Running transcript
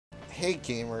Hey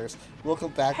gamers, welcome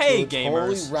back to Hey a gamers.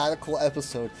 totally radical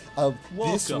episode of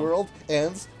This Welcome. World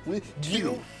Ends With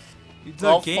You. The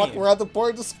Oh game. fuck, we're at the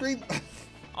board of the screen.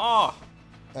 Oh,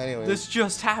 Anyway, this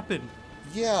just happened.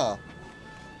 yeah.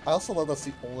 I also love that's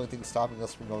the only thing stopping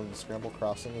us from going to Scramble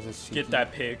Crossing is this cheeky. Get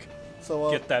that pig.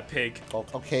 So, Get that pig. oh,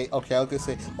 okay, I was gonna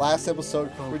say, last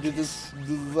episode, we did this,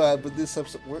 but this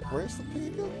episode, where's the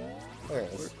pig again? There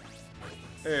it is.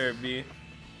 There, me.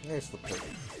 There's the pig.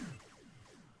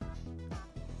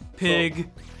 Pig.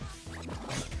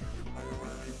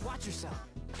 Watch yourself.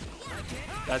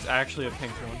 That's actually a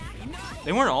pink one.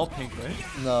 They weren't all pink, right?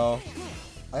 No.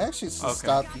 I actually Okay.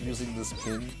 stopped using this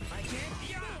pin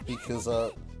because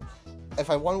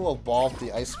if I want to evolve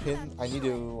the ice pin, I need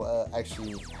to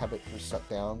actually have it shut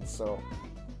down. So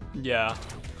Yeah.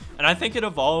 And I think it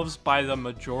evolves by the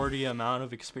majority amount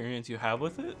of experience you have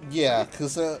with it. yeah,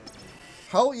 because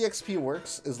how EXP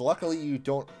works is luckily you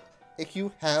don't. If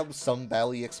you have some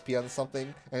battle EXP on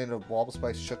something and it evolves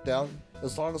by shutdown,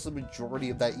 as long as the majority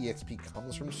of that EXP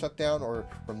comes from shutdown or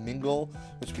from mingle,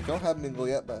 which we don't have mingle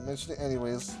yet, but I mentioned it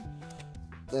anyways,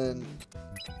 then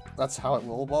that's how it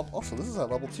will evolve. Also, this is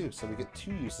at level 2, so we get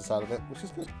 2 uses out of it, which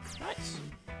is good. Nice.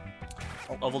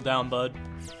 Level down, bud.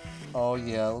 Oh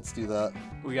yeah, let's do that.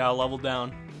 We gotta level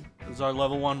down. This is our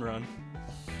level 1 run.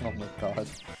 Oh my god.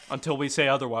 Until we say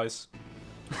otherwise.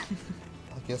 I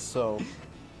guess so.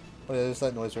 Oh yeah, there's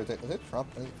that noise right there. Did it drop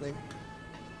anything?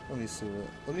 Let me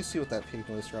see what that pig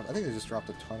noise dropped. I think it just dropped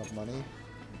a ton of money.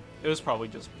 It was probably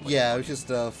just... Yeah, it was just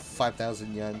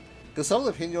 5,000 yen. Because some of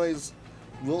the pig noise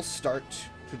will start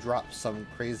to drop some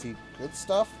crazy good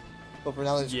stuff, but for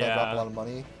now they're just gonna drop a lot of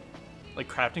money. Like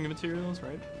crafting materials,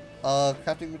 right?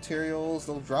 Crafting materials,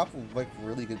 they'll drop like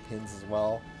really good pins as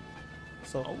well.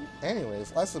 So,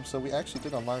 anyways, last episode we actually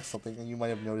did unlock something, and you might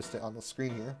have noticed it on the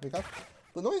screen here. We got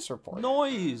the noise report.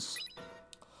 Noise!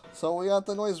 So we got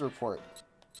the noise report.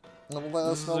 And it'll let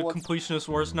This us is know a what... completionist's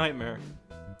worst nightmare.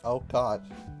 Oh god.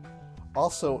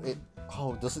 Also, it...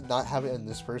 Oh, does it not have it in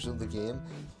this version of the game?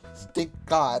 Thank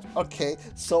god. Okay,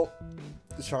 so...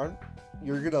 Sean,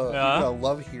 you're gonna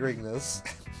love hearing this.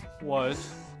 What?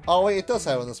 Oh wait, it does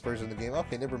have it in this version of the game.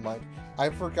 Okay, never mind. I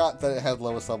forgot that it had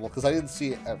lowest level, because I didn't see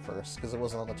it at first, because it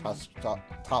wasn't on the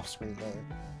top screen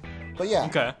there. But yeah.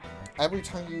 Okay. Every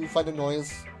time you find a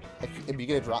noise, if you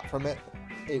get a drop from it,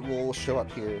 it will show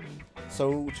up here.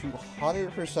 So to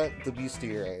 100% the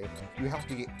bestiary, you have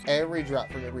to get every drop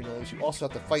from every noise. You also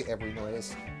have to fight every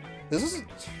noise. This isn't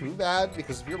too bad,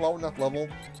 because if you're low enough level,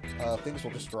 things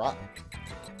will just drop.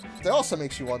 That also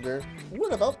makes you wonder,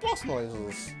 what about boss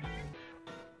noises?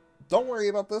 Don't worry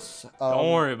about this.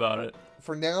 Don't worry about it.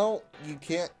 For now, you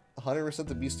can't 100%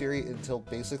 the bestiary until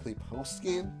basically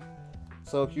post-game.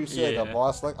 So if you see like a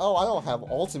boss like, oh, I don't have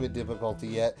ultimate difficulty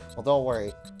yet, well, don't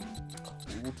worry.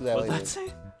 We'll do that What'd later. that say?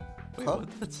 Wait, Huh?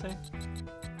 what'd that say?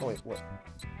 Oh wait, what?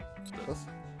 This?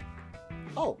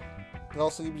 Oh, it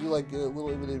also gives you like a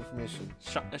little bit of information.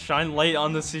 Shine light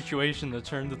on the situation to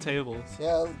turn the tables.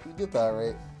 Yeah, we did that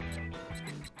right.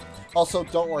 Also,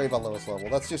 don't worry about lowest level.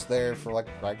 That's just there for like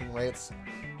bragging rights.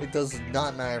 It does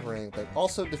not matter for anything.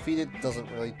 Also, defeated doesn't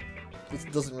really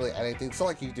add anything. It's not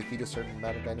like you defeat a certain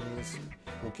amount of enemies,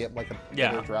 you'll get like a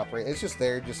better drop rate. It's just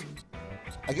there, just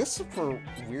I guess for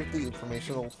weirdly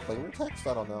informational flavor text.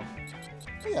 I don't know.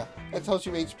 But yeah, it tells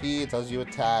you HP, it tells you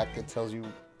attack, it tells you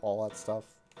all that stuff.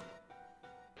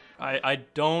 I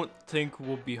don't think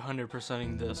we'll be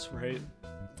 100%ing this, right?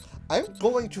 I'm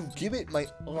going to give it my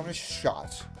honest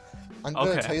shot. I'm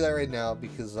going to tell you that right now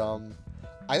because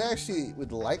I actually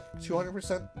would like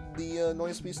 200% the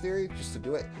noise speed theory just to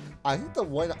do it. I think the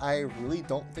one I really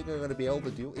don't think I'm going to be able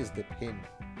to do is the pin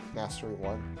mastery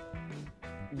one.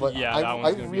 But yeah, I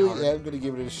really am going to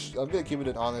give it I'm going to give it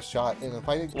an honest shot, and if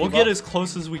I we'll get as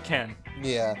close as we can.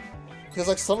 Yeah, because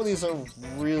like some of these are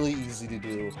really easy to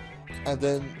do, and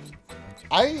then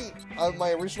on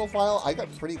my original file I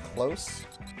got pretty close.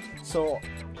 So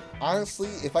honestly,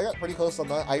 if I got pretty close on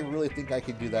that, I really think I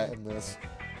could do that in this.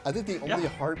 I think the only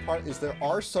hard part is there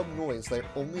are some noise that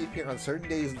only appear on certain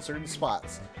days in certain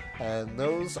spots, and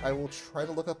those I will try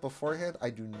to look up beforehand. I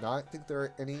do not think there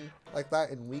are any like that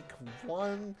in week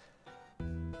 1,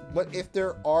 but if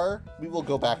there are, we will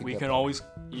go back and we get can them. always,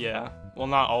 well,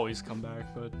 not always come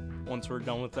back, but once we're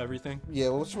done with everything. Yeah,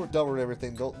 once we're done with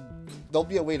everything, there'll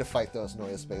be a way to fight those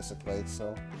noise, basically,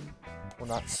 so we're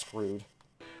not screwed.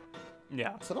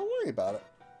 Yeah. So don't worry about it.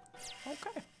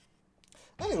 Okay.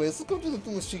 Anyways, let's go do the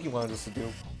thing that Shiki wanted us to do.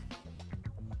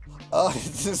 Oh,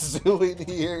 it's a zoo in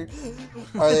here.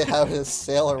 Are they having a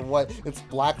sale or what? It's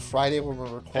Black Friday when we're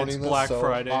recording It's this. Black so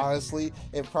Friday. Honestly,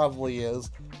 it probably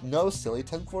is. No, silly.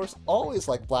 10th floors always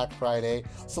like Black Friday,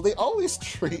 so they always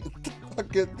treat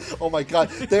fucking. Oh my god,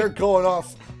 they're going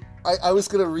off. I was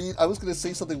gonna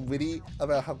say something witty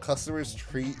about how customers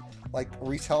treat like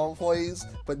retail employees,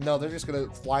 but no, they're just gonna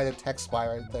fly the tech spy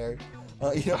right there.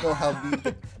 You don't know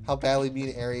how badly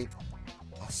me and Ari.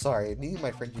 Oh, sorry, me and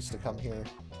my friend used to come here.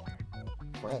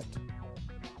 Friend,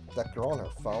 that girl on her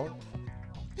phone.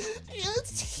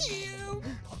 It's him.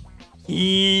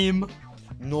 Him.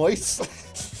 Noise.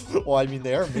 Well, I mean,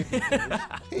 they are making noise.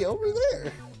 Hey, over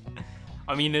there.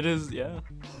 I mean, it is, yeah.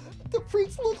 The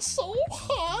prince looks so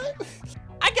hot.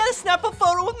 I gotta snap a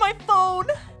photo with my phone.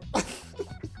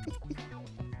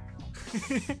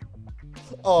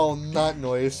 Oh, not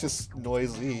noise, just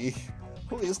noisy.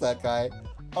 Who is that guy?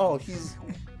 Oh, he's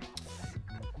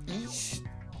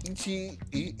Agog,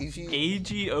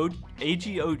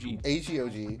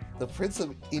 the Prince of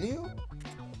Inu?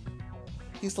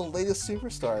 He's the latest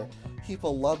superstar.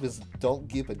 People love his don't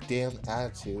give a damn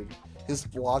attitude. His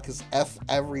blog is F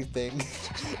everything.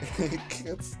 It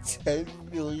gets 10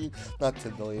 million, not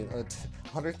 10 million,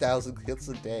 100,000 hits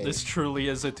a day. This truly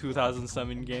is a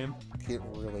 2007 game. It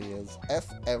really is. F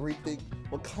everything?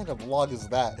 What kind of blog is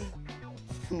that?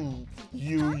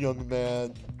 You, young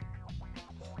man.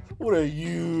 What are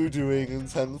you doing in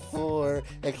 10-4?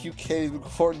 Like, you can't even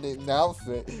coordinate an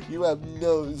outfit. You have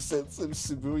no sense of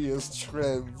Shibuya's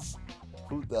trends.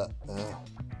 Who the...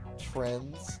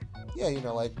 trends? Yeah, you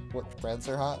know, like, what trends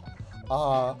are hot?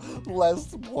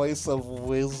 Last voice of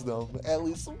wisdom. At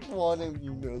least one of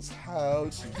you knows how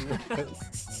to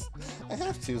dress. I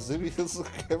have to. Zibby is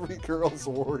like every girl's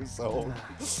war zone.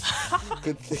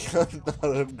 Good thing I'm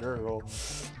not a girl.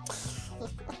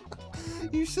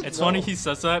 You should It's know. funny he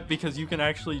says that because you can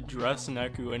actually dress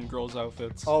Neku in girls'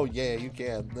 outfits. Oh, yeah, you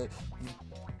can.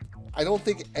 I don't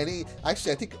think any...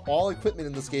 Actually, I think all equipment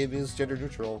in this game is gender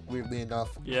neutral, weirdly enough.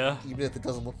 Yeah. Even if it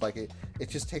doesn't look like it. It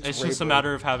just takes It's just a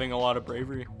matter of having a lot of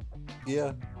bravery.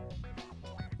 Yeah.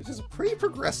 Which is pretty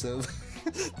progressive,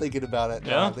 thinking about it.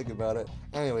 Yeah. Thinking about it.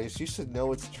 Anyways, you should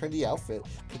know it's a trendy outfit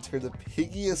can turn the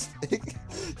piggiest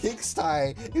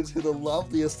Hickstai into the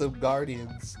loveliest of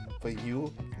guardians. But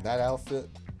you, in that outfit,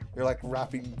 you're like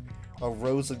wrapping a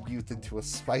rose of youth into a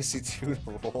spicy tuna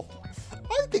roll.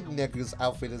 I think Neku's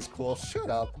outfit is cool. Shut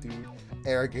up, dude.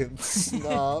 Arrogant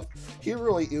snob. He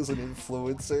really is an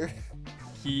influencer.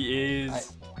 He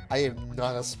is. I am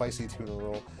not a spicy tuna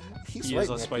roll. He is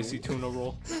a spicy tuna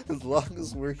roll. As long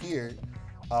as we're here.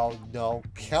 Oh no,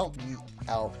 count me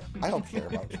out. I don't care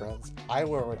about trends. I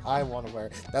wear what I want to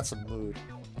wear. That's a mood.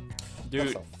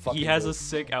 Dude, he has a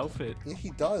sick outfit. Yeah,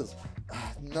 he does.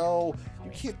 No,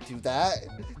 you can't do that.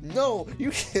 No,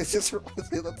 you can't just say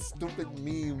that stupid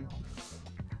meme.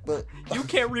 But you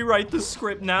can't rewrite the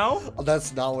script now.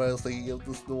 That's not what I was thinking.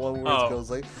 This the one where it goes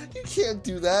like, you can't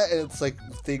do that, and it's like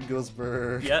the thing goes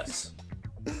brr. Yes.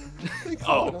 They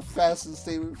call it a fashion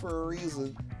statement for a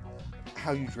reason.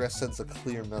 How you dress sends a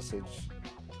clear message.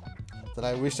 That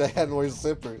I wish I had more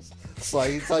zippers, so I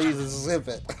can tell you to zip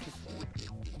it.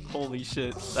 Holy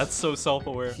shit, that's so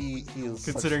self-aware. He is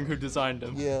considering who designed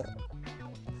him. Yeah,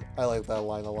 I like that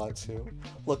line a lot too.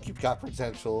 Look, you've got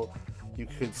potential. You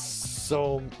could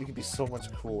be so much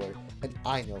cooler. And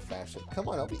I know fashion. Come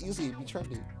on, it'll be easy. Be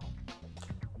trendy.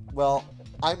 Well,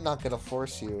 I'm not gonna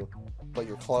force you, but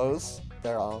your clothes,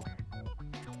 they're all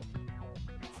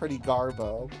pretty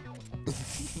garbo.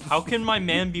 How can my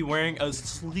man be wearing a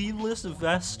sleeveless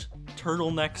vest,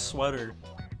 turtleneck sweater,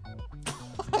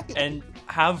 and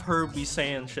have her be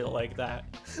saying shit like that?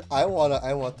 I want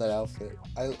that outfit.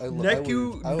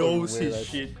 Neku knows his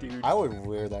shit, dude. I would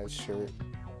wear that shirt.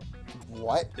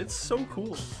 What? It's so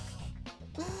cool.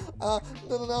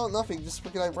 No, nothing. Just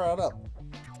freaking I brought it up.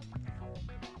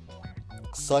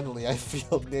 Suddenly, I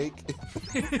feel naked.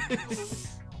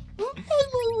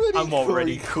 I'm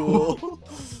already cool.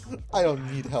 I don't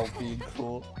need help being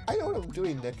cool. I know what I'm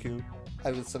doing, Neku.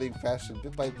 I've been studying fashion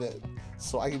bit by bit,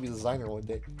 so I can be a designer one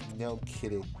day. No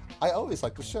kidding. I always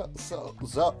like to show.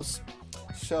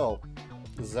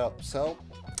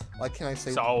 Like, can I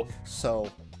say so?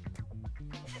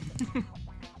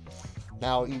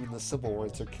 Now even the simple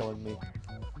words are killing me.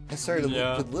 I started to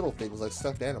look with little things like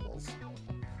stuffed animals.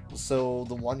 So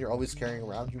the one you're always carrying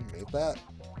around, you made that?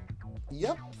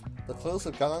 Yep. The clothes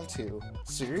have gone on too.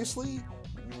 Seriously?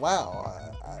 Wow.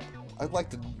 I'd like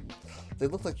to... They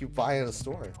look like you buy at a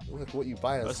store. They look like what you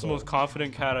buy at a store. That's the most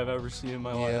confident cat I've ever seen in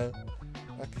my life. Yeah.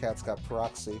 That cat's got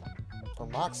proxy. Or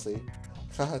moxie.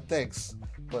 Thanks.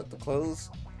 But the clothes,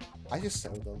 I just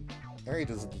sewed them. Ari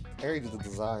did the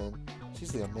design.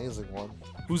 She's the amazing one.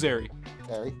 Who's Ari?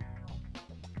 Ari.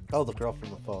 Oh, the girl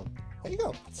from the phone. There you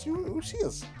go. See who she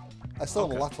is. I still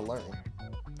have a lot to learn.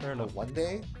 Fair enough. One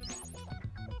day,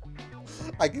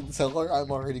 I can tell her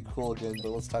I'm already cool again, but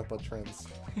let's talk about trends.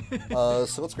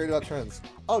 So what's great about trends?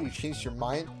 Oh, you changed your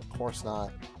mind? Of course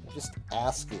not. I'm just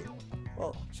asking.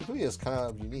 Well, Shibuya is kind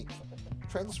of unique.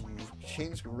 Trends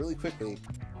change really quickly,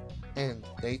 and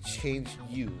they change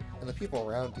you and the people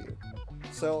around you.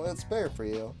 So it's better for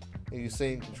you if you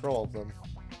stay in control of them.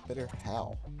 Better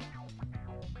how?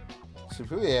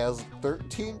 Shibuya has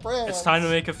 13 brands. It's time to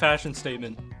make a fashion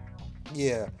statement.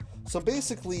 Yeah. So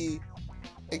basically,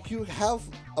 if you have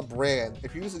a brand,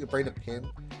 if you're using a brand of pin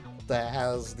that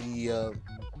has the,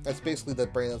 that's basically the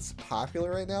brand that's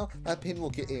popular right now, that pin will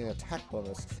get an attack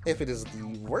bonus. If it is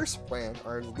the worst brand,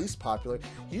 or least popular,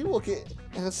 you will get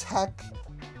an attack,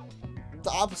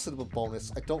 the opposite of a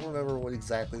bonus. I don't remember what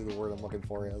exactly the word I'm looking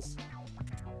for is.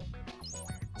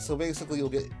 So basically, you'll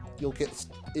get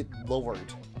it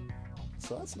lowered.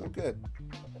 So that's no good.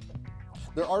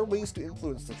 There are ways to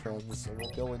influence the trends, and we'll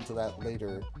go into that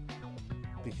later.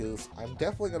 Because I'm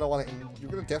definitely gonna want to. You're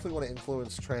gonna definitely want to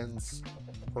influence trends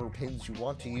or pins you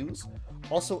want to use.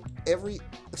 Also, every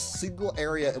single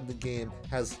area in the game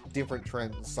has different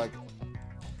trends. Like,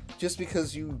 just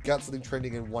because you got something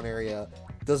trending in one area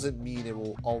doesn't mean it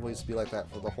will always be like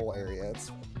that for the whole area. It's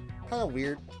kind of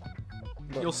weird.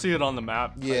 But you'll see it on the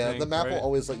map. Yeah, the map will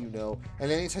always let you know, and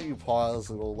anytime you pause,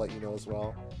 it will let you know as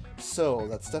well. So,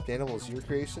 that stuffed animal is your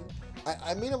creation?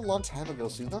 I made him a long time ago,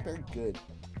 so he's not very good.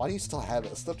 Why do you still have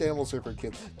it? Stuffed animals are for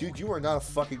kids. Dude, you are not a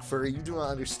fucking furry. You do not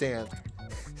understand.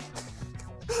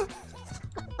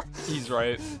 He's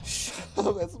right. Shut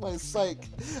up, that's my psych.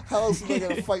 How else am I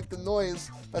gonna fight the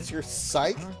noise? That's your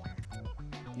psych?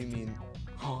 You mean...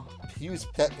 use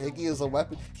Pet Piggy as a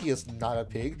weapon? He is not a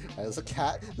pig. That is a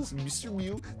cat. This is Mr.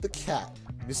 Mew, the cat.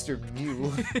 Mr.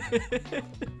 Mew.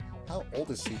 How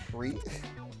old is he? 3?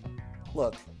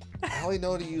 Look, I only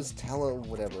know to use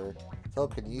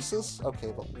telekinesis?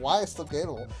 Okay, but why a stuffed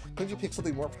animal? Couldn't you pick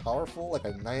something more powerful, like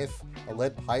a knife, a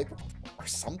lead pipe, or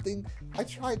something? I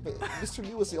tried, but Mr.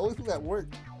 Mew was the only thing that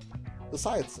worked.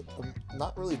 Besides, I'm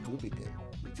not really moving him.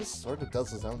 He just sort of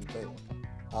does his own thing.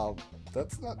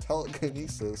 That's not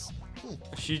telekinesis.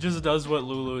 She just does what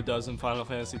Lulu does in Final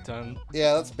Fantasy X.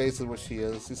 Yeah, that's basically what she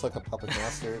is. She's like a puppet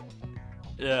master.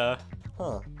 Yeah.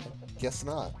 Huh. Guess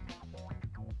not.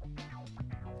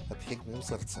 A pig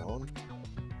moves on its own?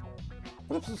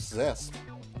 What if it's possessed?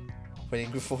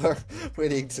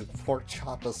 Waiting to pork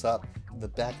chop us up in the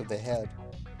back of the head.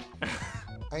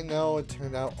 I know it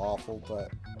turned out awful,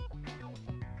 but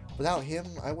without him,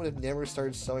 I would have never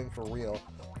started sewing for real.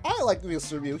 I like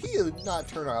Mr. Mew. He did not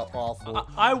turn out awful.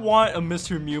 I want a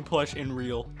Mr. Mew plush in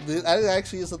real. That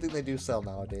actually is something they do sell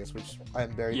nowadays, which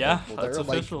I'm very thankful. That's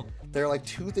official. There are like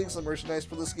 2 things of merchandise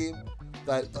for this game,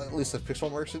 that at least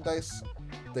official merchandise.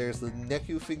 There's the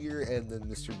Neku figure and the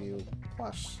Mr. Mew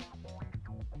plush.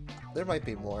 There might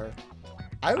be more.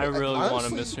 I really want a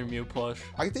Mr. Mew plush.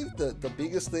 I think the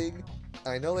biggest thing,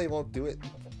 I know they won't do it,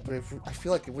 but I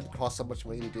feel like it wouldn't cost so much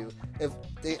money to do if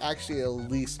they actually at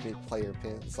least made player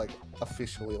pins, like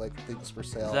officially, like things for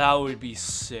sale. That would be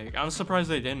sick. I'm surprised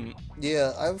they didn't.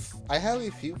 Yeah, I have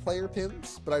a few player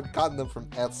pins, but I've gotten them from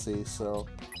Etsy, so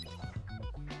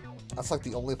that's like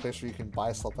the only place where you can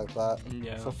buy stuff like that.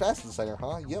 Yeah. So fashion designer,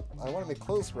 huh? Yep, I want to make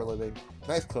clothes for a living.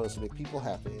 Nice clothes to make people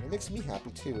happy, and it makes me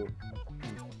happy too.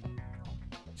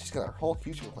 She's got her whole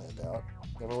future planned out.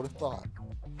 Never would have thought.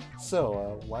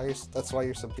 So, that's why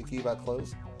you're so picky about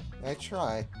clothes? I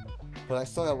try, but I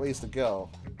still got ways to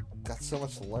go. Got so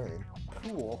much to learn.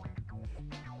 Cool.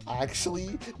 Actually,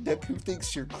 Neku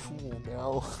thinks you're cool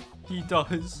now. He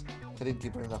does. I didn't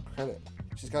give her enough credit.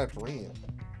 She's got a dream.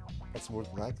 That's more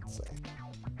than I can say.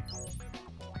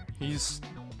 He's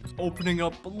opening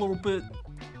up a little bit.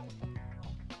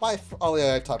 Oh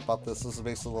yeah, I talked about this. This is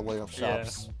basically the way of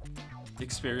shops. Yeah.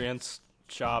 Experience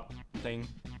shop thing.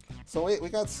 So wait, we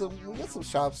got some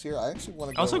shops here. I actually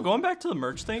want to go. Also, going back to the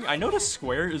merch thing, I noticed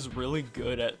Square is really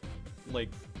good at like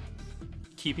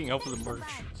keeping up with the merch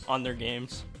on their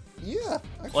games. Yeah.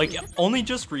 Actually, like only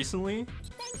just recently,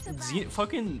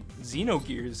 fucking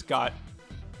Xenogears got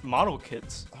model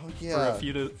kits. Oh yeah. For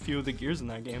a few of the gears in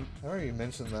that game. I already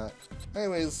mentioned that.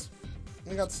 Anyways,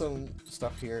 we got some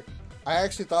stuff here. I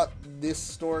actually thought this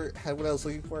store had what I was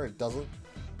looking for. It doesn't.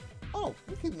 Oh,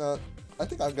 we can. I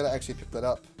think I'm gonna actually pick that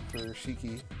up for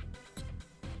Shiki.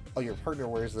 Oh, your partner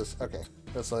wears this. Okay,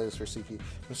 that's what it is for Shiki.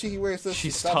 When Shiki wears this,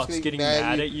 she stops getting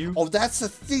mad at you. Oh, that's the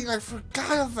thing. I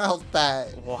forgot about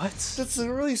that. What? That's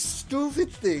a really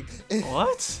stupid thing.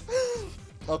 What?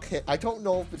 Okay, I don't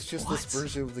know if it's just What? this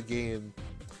version of the game.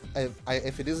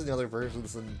 If it is in other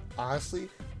versions, then honestly,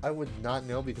 I would not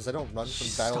know because I don't run from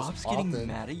She battles stops often. getting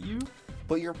mad at you?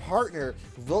 But your partner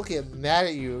will get mad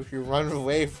at you if you run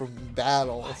away from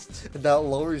battles, and that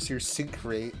lowers your sync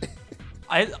rate.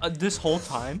 This whole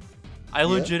time, I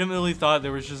legitimately thought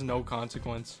there was just no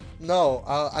consequence. No,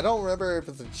 I don't remember if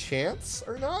it's a chance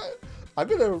or not. I'm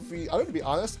gonna be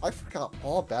honest. I forgot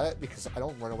all about it because I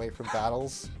don't run away from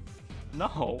battles. No,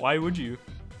 why would you?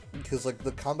 Because like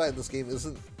the combat in this game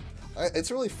isn't. It's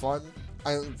really fun.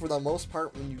 For the most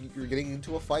part, when you're getting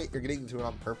into a fight, you're getting into it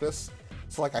on purpose.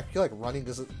 So like I feel like running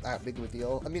isn't that big of a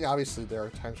deal. I mean, obviously there are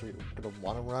times where you're gonna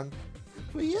want to run,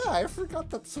 but yeah, I forgot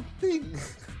that's a thing.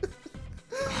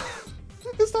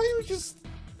 It's not even just.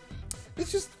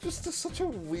 It's just such a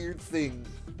weird thing.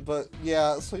 But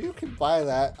yeah, so you can buy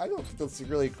that. I don't think that's a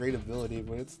really great ability,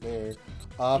 but it's there.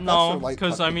 No,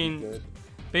 because I mean,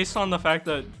 based on the fact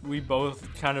that we both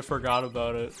kind of forgot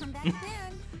about it,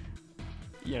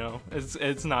 you know,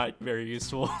 it's not very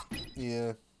useful.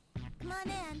 Yeah. Come on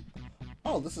in.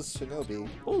 Oh, this is Shinobi.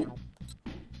 Oh,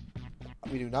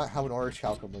 We do not have an orange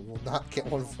Calcum. We will not get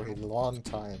one for a long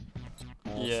time.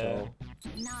 yeah. So,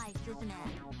 Nice, isn't it?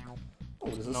 oh,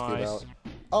 what does this Nice. give out?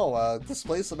 Oh,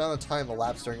 displays the amount of time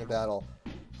elapsed during a battle.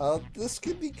 This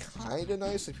could be kind of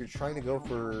nice if you're trying to go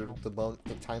for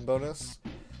the time bonus.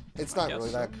 It's not guess really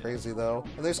so, that yeah. crazy though.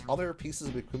 And there's other pieces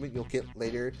of equipment you'll get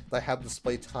later that have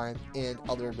display time and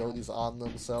other abilities on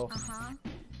them, so Uh-huh.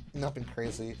 nothing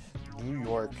crazy. New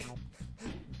York.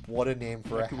 What a name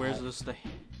for a hat. Where's this? The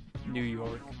New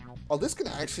York. Oh, this can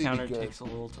actually Counter be good. takes a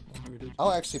little longer to.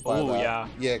 I'll actually buy Oh, that. yeah.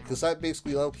 Yeah, because that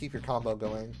basically will keep your combo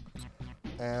going.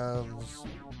 And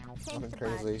Thanks nothing a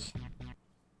crazy.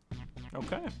 bunch.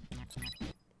 Okay.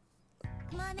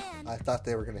 Come on in. I thought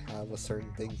they were gonna have a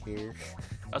certain thing here.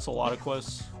 That's a lot of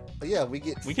quests. But yeah, we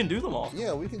get. We can do them all.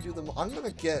 Yeah, we can do them. I'm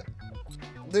gonna get.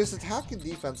 There's attack and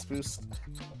defense boost.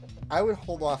 I would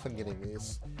hold off on getting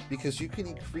these because you can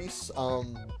increase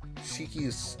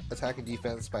Shiki's attack and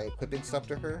defense by equipping stuff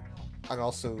to her, and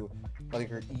also letting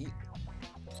her eat.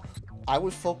 I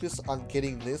would focus on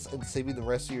getting this and saving the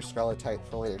rest of your Scarletite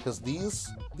for later, because these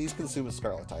consume a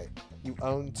Scarletite. You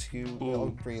own 2, you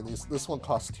own 3, and this one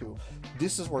costs 2.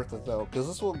 This is worth it though, because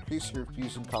this will increase your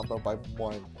fusion combo by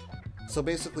 1. So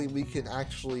basically, we can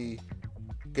actually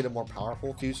get a more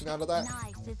powerful fusion out of that.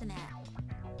 Nice, isn't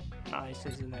it? Nice,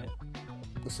 isn't it?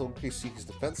 This will increase Shiki's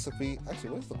defense if we...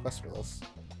 Actually, what is the quest for this?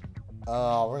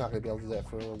 We're not going to be able to do that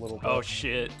for a little bit. Oh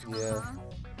shit. Yeah. Uh-huh.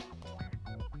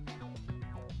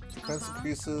 Defense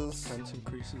increases. Defense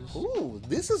increases. Ooh,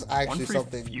 this is actually One free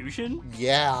something... fusion?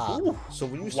 Yeah. Ooh. So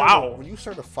when you Wow.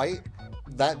 start a fight,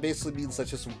 that basically means that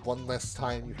just one less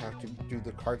time you have to do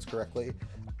the cards correctly.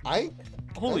 I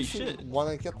Holy actually shit. want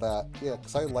to get that. Yeah,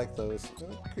 because I like those.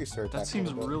 Increase their attack That seems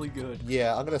a little bit. really good.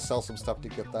 Yeah, I'm gonna sell some stuff to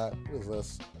get that. What is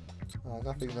this?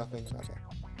 Nothing. Okay.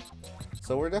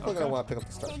 So we're definitely gonna Okay. want to pick up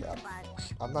the Star Thanks a Trap.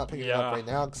 bunch. I'm not picking it up Yeah. right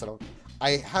now because I don't. I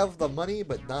have the money,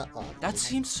 but not on. That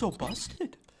seems so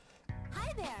busted.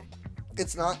 Hi there.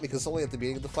 It's not because it's only at the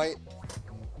beginning of the fight.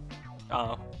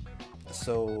 Oh.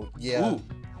 So yeah. Ooh.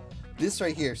 This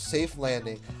right here, safe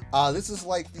landing. This is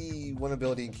like the one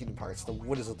ability in Kingdom Hearts. The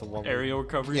what is it? The one. where- Aerial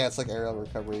recovery? Yeah, it's like aerial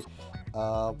recovery.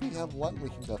 We have one. We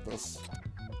can get this.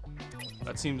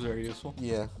 That seems very useful.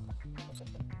 Yeah.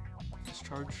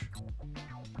 Discharge.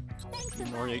 Thanks a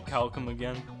Ignore bunch. Calcum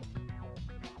again.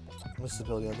 What's the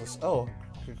ability on this? Oh,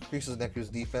 increases Neku's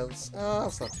defense.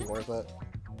 That's not too worth it.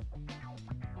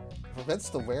 Prevents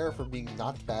the wearer from being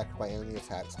knocked back by enemy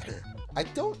attacks. I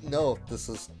don't know if this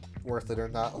is worth it or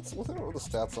not. Let's look at the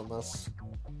stats on this.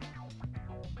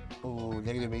 Ooh,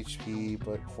 negative HP,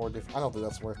 but 4 different. I don't think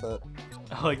that's worth it.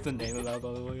 I like the name of that,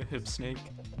 by the way. Hip Snake.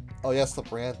 Oh, yes, the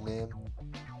brand name.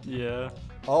 Yeah.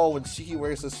 Oh, when Shiki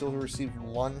wears this, she'll receive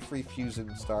 1 free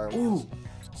fusion star. Ooh.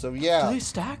 So yeah, Do they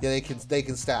stack? yeah, they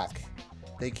can stack.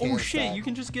 They can. Oh shit, stack. you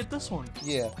can just get this one.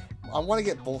 Yeah, I want to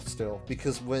get both still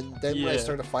because when I Yeah.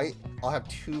 start a fight, I'll have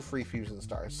 2 free fusion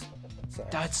stars. So,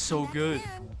 That's so good.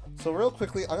 so real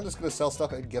quickly, I'm just gonna sell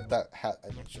stuff and get that hat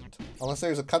I mentioned. Unless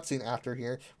there's a cutscene after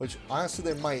here, which honestly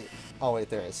there might. Oh wait,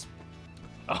 there is.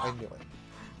 I Oh. knew it.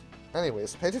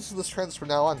 Anyways, pay attention to this trends from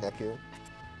now on, Neku.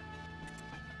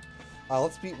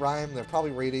 Let's beat Rhyme. They're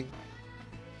probably raiding.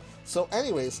 So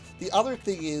anyways, the other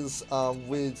thing is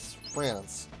with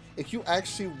brands. If you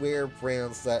actually wear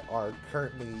brands that are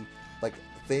currently like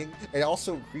a thing, it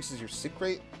also increases your sync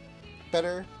rate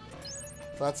better.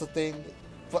 So that's a thing.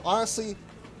 But honestly,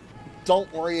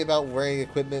 don't worry about wearing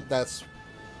equipment that's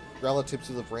relative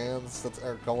to the brands that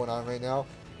are going on right now.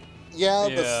 Yeah,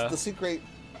 Yeah. the sync rate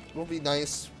will be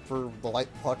nice for the light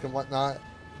puck and whatnot,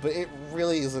 but it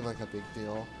really isn't like a big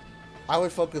deal. I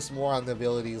would focus more on the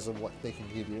abilities and what they can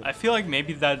give you. I feel like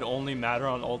maybe that'd only matter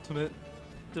on ultimate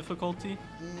difficulty.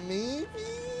 Maybe?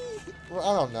 Well,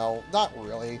 I don't know. Not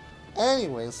really.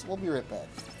 Anyways, we'll be right back.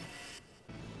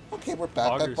 Okay, we're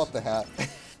back. Poggers. I bought the hat.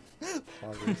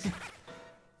 Poggers.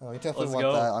 Oh, you definitely Let's want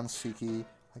go. that on Shiki.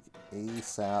 Like,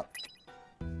 ASAP.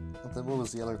 And then what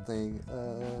was the other thing? It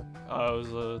was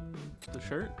the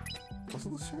shirt. Was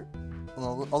it the shirt?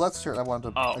 No, oh, that's the shirt I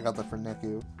wanted to... Oh. I got that for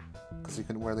Neku. Because he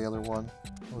couldn't wear the other one.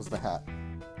 What was the hat?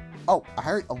 Oh,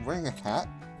 I'm wearing a hat?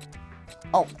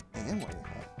 Oh, I am wearing a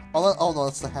hat. Oh, no,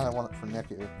 that's the hat I wanted for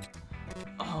Neku.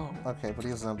 Oh. Okay, but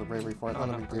he doesn't have the bravery for it. Oh,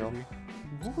 Not a big deal. bravery.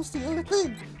 What was the other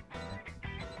thing?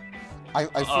 I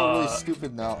feel really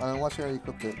stupid now. I'm watching how you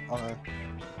equipped it.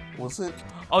 Was it?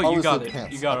 Oh, it you was got the it.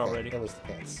 pants. You got it Okay, already. It was the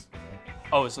pants.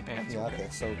 Oh, it's the pants. Yeah, okay,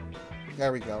 so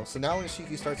there we go. So now when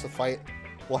Shiki starts the fight,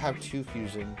 we'll have 2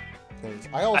 fusion things.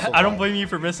 I don't blame you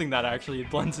for missing that, actually. It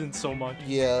blends in so much.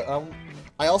 Yeah,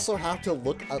 I also have to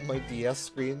look at my DS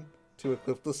screen to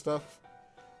equip the stuff.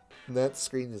 And that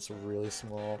screen is really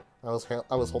small. I was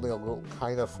holding a little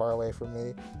kind of far away from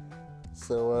me.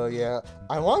 So yeah,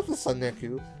 I want this on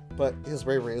Neku, but his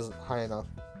bravery isn't high enough.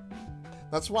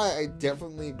 That's why I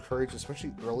definitely encourage,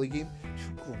 especially early game,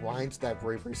 to grind that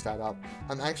bravery stat up.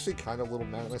 I'm actually kind of a little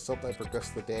mad at myself that I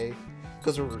progressed the day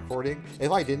because we're recording.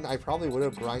 If I didn't, I probably would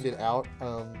have grinded out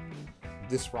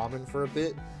this ramen for a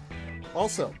bit.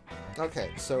 Also,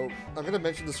 okay, so I'm going to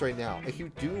mention this right now. If you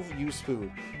do use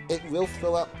food, it will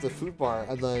fill up the food bar,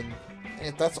 and then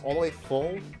if that's all the way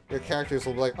full, your characters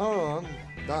will be like, oh,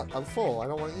 I'm full, I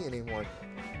don't want to eat anymore.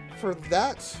 For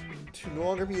that to no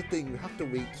longer be a thing, you have to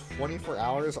wait 24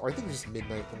 hours, or I think just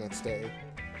midnight the next day.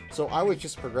 So I would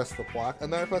just progress the block. As a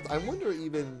matter of fact, I wonder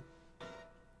even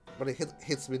when it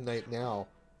hits midnight now,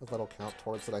 if that'll count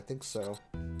towards it. I think so.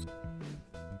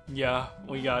 Yeah,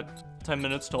 we got 10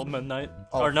 minutes till midnight.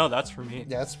 Oh. Or no, that's for me.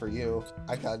 Yeah, that's for you.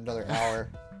 I got another hour.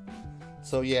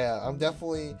 So yeah, I'm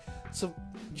definitely... So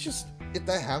just, if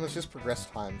that happens, just progress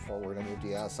time forward on your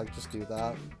DS. Like, just do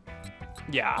that.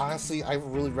 Yeah. Honestly, I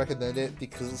really recommend it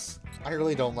because I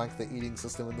really don't like the eating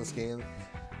system in this game.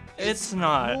 It's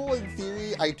not. Cool in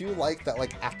theory. I do like that,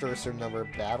 like, after a certain number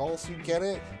of battles you get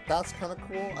it. That's kind of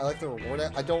cool. I like the reward.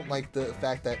 I don't like the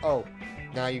fact that, oh,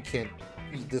 now you can't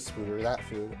eat this food or that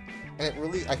food. And it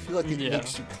really, I feel like it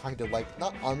makes you kind of, like,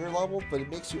 not under-leveled, but it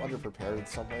makes you underprepared in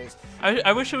some ways.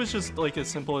 I wish it was just, like, as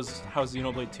simple as how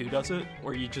Xenoblade 2 does it,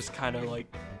 where you just kind of,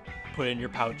 like, put it in your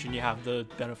pouch and you have the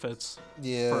benefits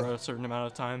for a certain amount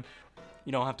of time.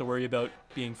 You don't have to worry about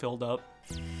being filled up.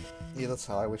 Yeah, that's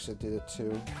how I wish they did it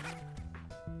too.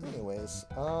 Anyways,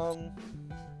 do I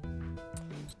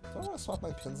want to swap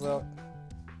my pins out?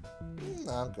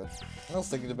 Nah, I'm good. I was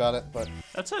thinking about it, but...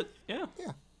 That's it, yeah.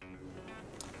 Yeah.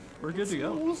 We're good to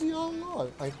go. What was the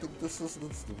on? I think this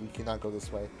we cannot go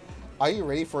this way. Are you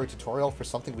ready for a tutorial for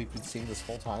something we've been seeing this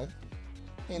whole time?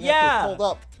 Hey, Nick, Yeah! hold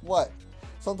up. What?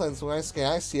 Sometimes when I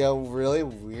scan, I see a really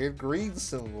weird green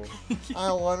symbol.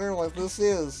 I wonder what this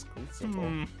is. Green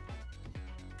symbol.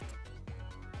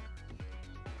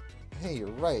 Hey, you're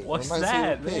right. What's Reminds me of a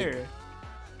that pig. there?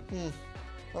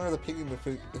 I wonder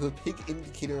the pig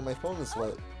indicator in my phone is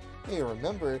lit. Hey,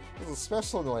 remember, there's a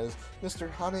special noise. Mr.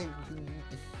 Koma?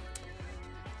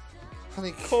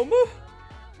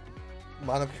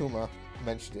 Monokuma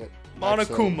mentioned it.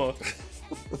 Monokuma.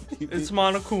 Actually. It's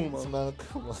Monokuma. It's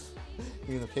Monokuma.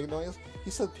 You mean the pig noise? He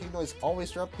said pig noise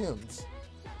always drop pins.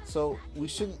 So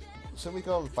shouldn't we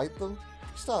go and fight them?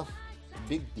 Stuff.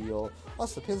 Big deal.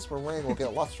 Plus the pins we're wearing will get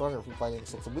a lot stronger from fighting,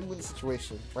 so it's a win-win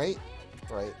situation, right?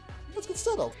 Right. Let's get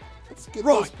settled. Let's get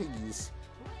those piggies.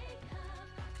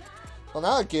 Well,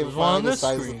 now a game finally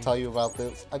decides to tell you about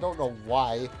this. I don't know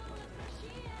why.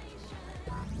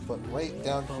 But right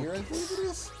down here, I believe it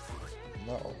is?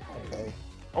 No. Okay.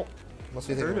 Oh. Must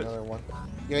be thinking of another one.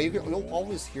 Yeah, you'll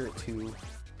always hear it too.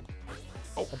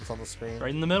 Oh. It's on the screen. Right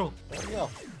in the middle. There we go.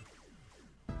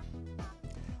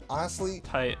 Honestly,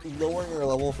 Tight. lowering your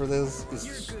level for this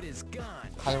is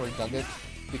kind of redundant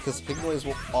because pig noise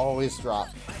will always drop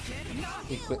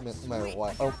equipment no matter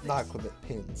what. Oh, not equipment,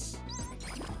 pins.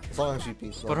 As long as you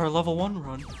beat them. But our level 1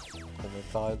 run. Oh my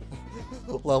god.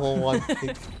 Level 1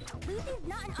 pig.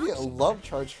 You get a love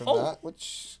charge from that,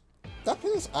 which... That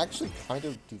pin is actually kind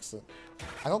of decent.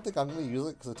 I don't think I'm going to use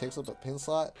it because it takes up a pin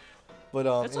slot. But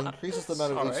it increases the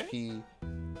amount of HP.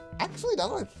 Actually, now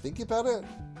that I think about it,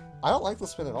 I don't like the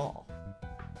spin at all.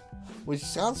 Which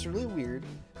sounds really weird,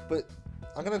 but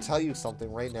I'm gonna tell you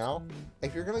something right now.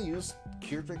 If you're gonna use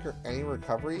Cure Drink or any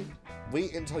recovery,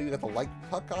 wait until you get the light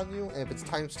puck on you, and if it's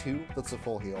 ×2, that's a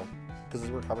full heal. Because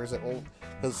it recovers it all.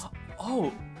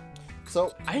 Oh!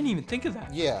 So... I didn't even think of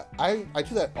that. Yeah, I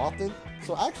do that often.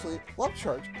 So actually, Love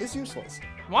Charge is useless.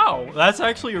 Wow, that's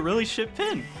actually a really shit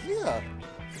pin. Yeah.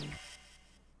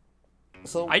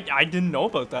 So... I didn't know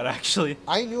about that, actually.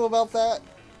 I knew about that,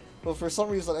 but for some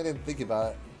reason I didn't think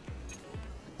about it.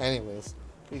 Anyways,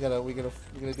 we gotta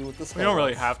do what this. We don't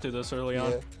really have to this early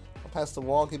on. I'll pass the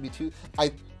wall. Give me 2.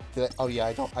 Oh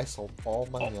yeah, I sold all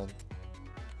my yen.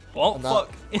 Well,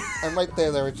 fuck. And right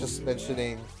there, they were just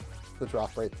mentioning the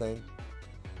drop rate thing.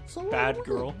 So Bad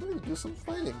girl. We're gonna do some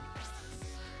fighting.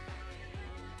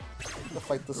 To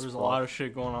fight this. There's a lot of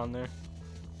shit going on there.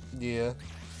 Yeah.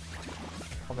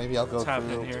 Or maybe I'll go What's through.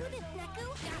 happening here?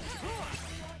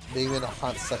 Maybe in a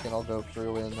hot second I'll go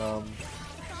through and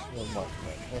what?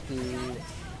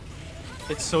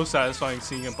 It's so satisfying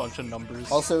seeing a bunch of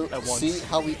numbers Also, at once. see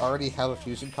how we already have a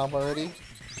fusion combo already?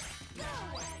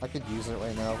 I could use it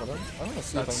right now, but I want to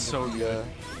see That's if I can so get good.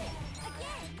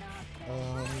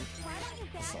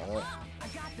 that's not it.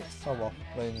 Oh well,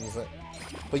 I didn't use it.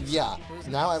 But yeah,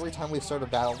 now every time we start a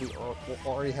battle, we'll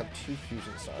already have 2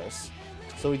 fusion stars.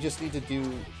 So we just need to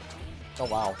do... Oh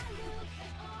wow.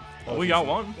 Oh, we got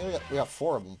one. Yeah, we got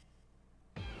 4 of them.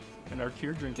 And our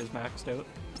Cure Drink is maxed out.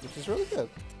 Which is really good.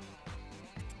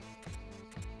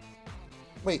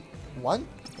 Wait, 1?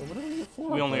 What did we get 4?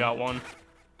 We only got 1.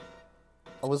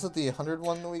 Oh, was it the 100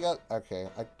 one that we got? Okay,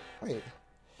 wait.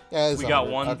 Yeah, it's We got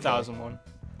 100. 1,001. Okay.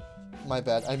 My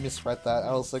bad, I misread that.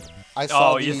 I was like, I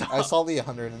saw the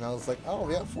 100 and I was like, oh,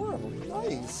 we got 4 of them.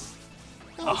 Nice.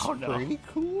 That's pretty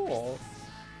cool.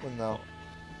 But no.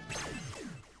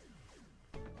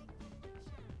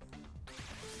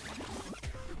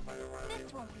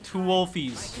 Two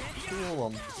Wolfies. 2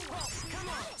 of them.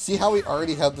 See how we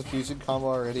already have the fusion combo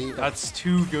already? That's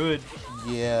too good.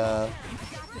 Yeah.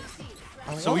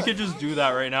 So we could just do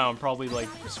that right now and probably like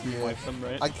screw wipe them,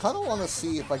 right? I kind of want to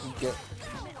see if I can get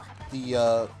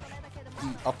the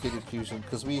updated fusion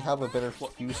because we have a better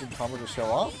fusion combo to show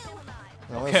off.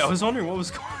 Okay, I was wondering what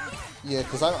was going on. Yeah,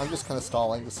 because I'm just kind of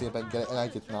stalling to see if I can get it, and I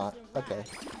did not. Okay.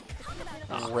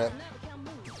 Rip.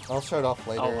 I'll show it off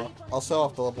later. Oh, well. I'll show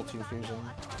off the level 2 fusion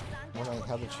when I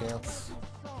have a chance.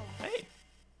 Hey.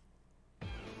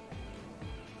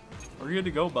 We're good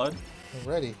to go, bud. I'm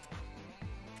ready.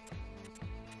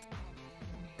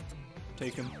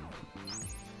 Take him.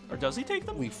 Or does he take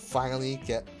them? We finally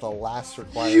get the last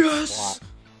required slot.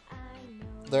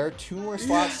 There are 2 more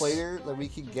slots later that we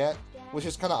can get, which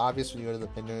is kind of obvious when you go to the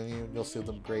pin menu and you'll see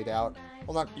them grayed out.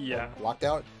 Well, not blocked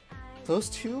out. Those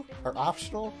 2 are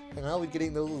optional, and I'll be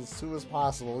getting those as soon as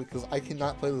possible because I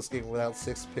cannot play this game without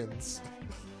 6 pins.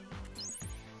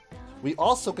 We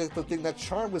also get the thing that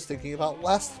Charm was thinking about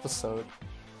last episode.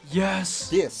 Yes!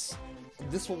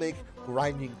 This will make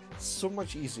grinding so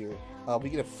much easier. We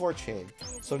get a 4 chain.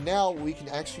 So now we can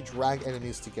actually drag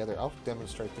enemies together. I'll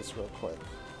demonstrate this real quick.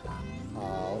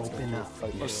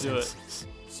 Let's do it.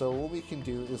 So what we can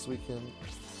do is we can...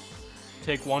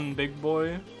 Take one big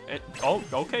boy. Oh,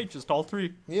 okay, just all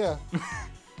 3. Yeah. You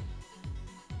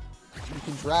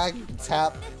can drag, you can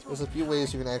tap. There's a few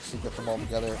ways you can actually get them all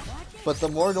together. But the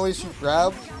more noise you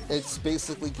grab, it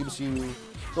basically gives you...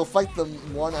 You'll fight them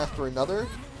one after another.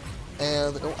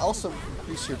 And it'll also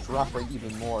increase your drop rate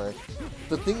even more.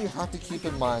 The thing you have to keep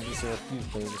in mind is there are a few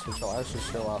things, which I'll actually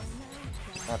show off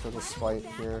after this fight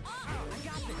here.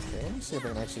 Okay, let me see if I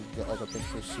can actually get like a big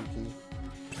fish Shiki.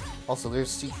 Also, there's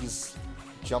Shiki's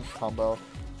jump combo.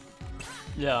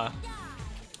 Yeah.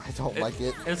 I don't like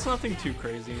it. It's nothing too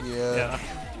crazy. Yeah.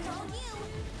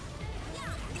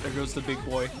 There goes the big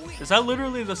boy. Is that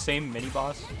literally the same mini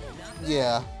boss?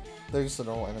 Yeah. There's a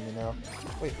normal enemy now.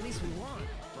 Wait. At least we won,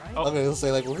 right? I'm gonna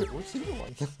say like, where's the other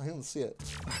one? I didn't see it.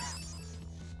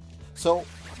 So,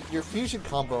 your fusion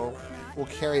combo will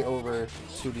carry over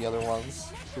to the other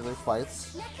ones, to their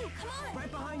fights. Right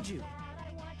behind you.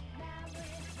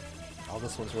 Oh,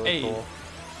 this one's really cool.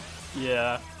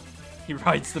 Yeah. He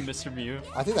rides the Mr. Mew.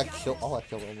 I think that killed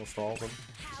almost all of them.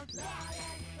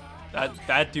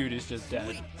 That dude is just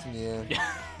dead. Yeah.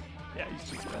 Yeah,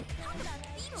 he's just dead.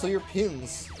 So your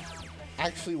pins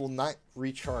actually will not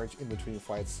recharge in between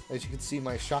fights. As you can see,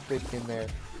 my shockwave pin there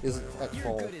is at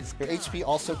full. Your HP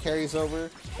also carries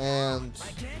over, and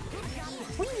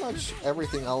pretty much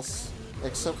everything else,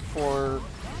 except for...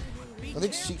 I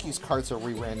think Shiki's cards are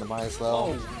re-randomized,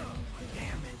 though.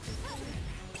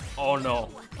 Oh no.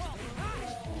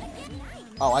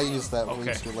 Oh, I used that way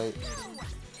Okay. too late.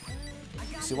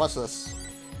 See, watch this.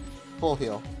 Full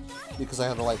heal. Because I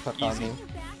have the light pep on me.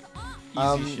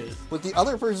 Easy shit. With the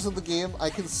other versions of the game, I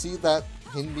can see that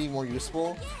pin being more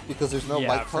useful because there's no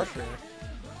light puck. For sure.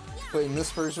 But in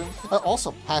this version, it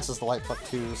also passes the light puck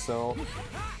too, so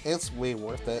it's way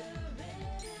worth it.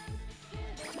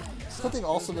 Something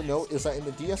also to note is that in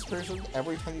the DS version,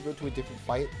 every time you go to a different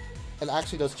fight, it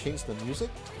actually does change the music.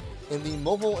 In the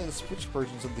mobile and Switch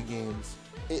versions of the games,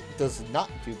 it does not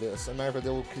do this. As a matter of fact,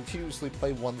 they will continuously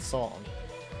play one song,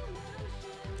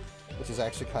 which is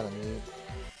actually kind of neat.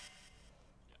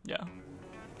 Yeah.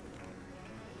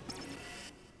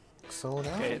 So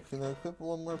now Okay. I can equip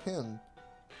one more pin.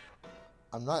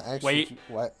 I'm not actually... Wait.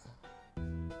 What?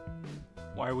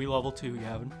 Why are we level 2,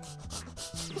 Gavin?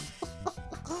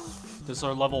 This is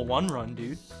our level 1 run,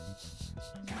 dude.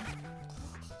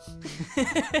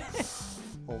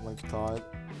 Oh my god.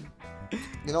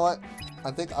 You know what?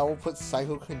 I think I will put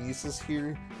Psychokinesis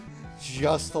here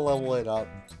just to level it up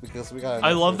because we got.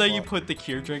 I love that you put the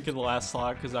cure drink in the last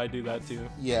slot because I do that too.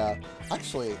 Yeah,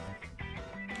 actually,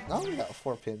 now we got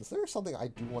 4 pins. There's something I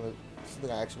do want to,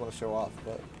 something I actually want to show off,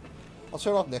 but I'll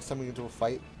show it off next time we get into a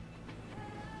fight.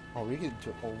 Oh, we get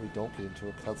into. Oh, we don't get into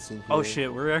a cutscene here. Oh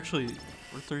shit, we're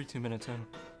 32 minutes in.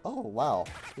 Oh wow,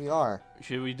 we are.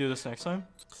 Should we do this next time?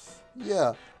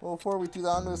 Yeah. Well, before we do that,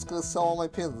 I'm just gonna sell all my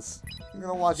pins. You're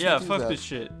gonna watch. Yeah, me do fuck that. this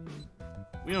shit.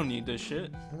 We don't need this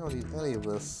shit. We don't need any of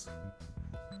this.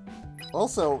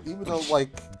 Also, even though, like,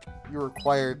 you're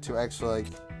required to actually,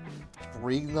 like,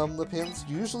 bring them the pins,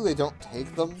 usually they don't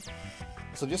take them.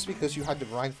 So just because you had to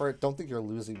grind for it, don't think you're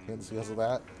losing pins because of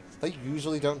that. They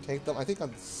usually don't take them. I think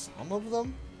on some of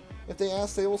them, if they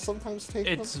ask, they will sometimes take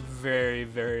them. It's very,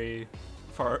 very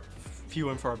few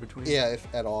and far between. Yeah, if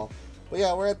at all. But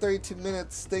yeah, we're at 32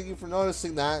 minutes. Thank you for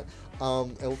noticing that. It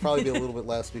will probably be a little bit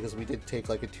less because we did take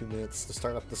like 2 minutes to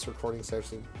start up this recording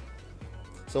session.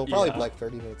 So it'll probably be like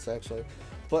 30 minutes actually.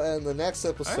 But in the next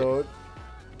episode,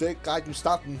 thank God you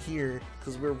stopped me here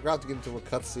because we're about to get into a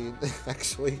cutscene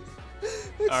actually.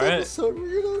 Next episode,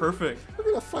 we're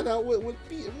gonna find out what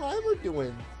Beat and Rhyme are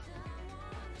doing.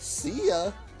 See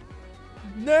ya.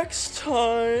 Next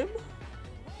time.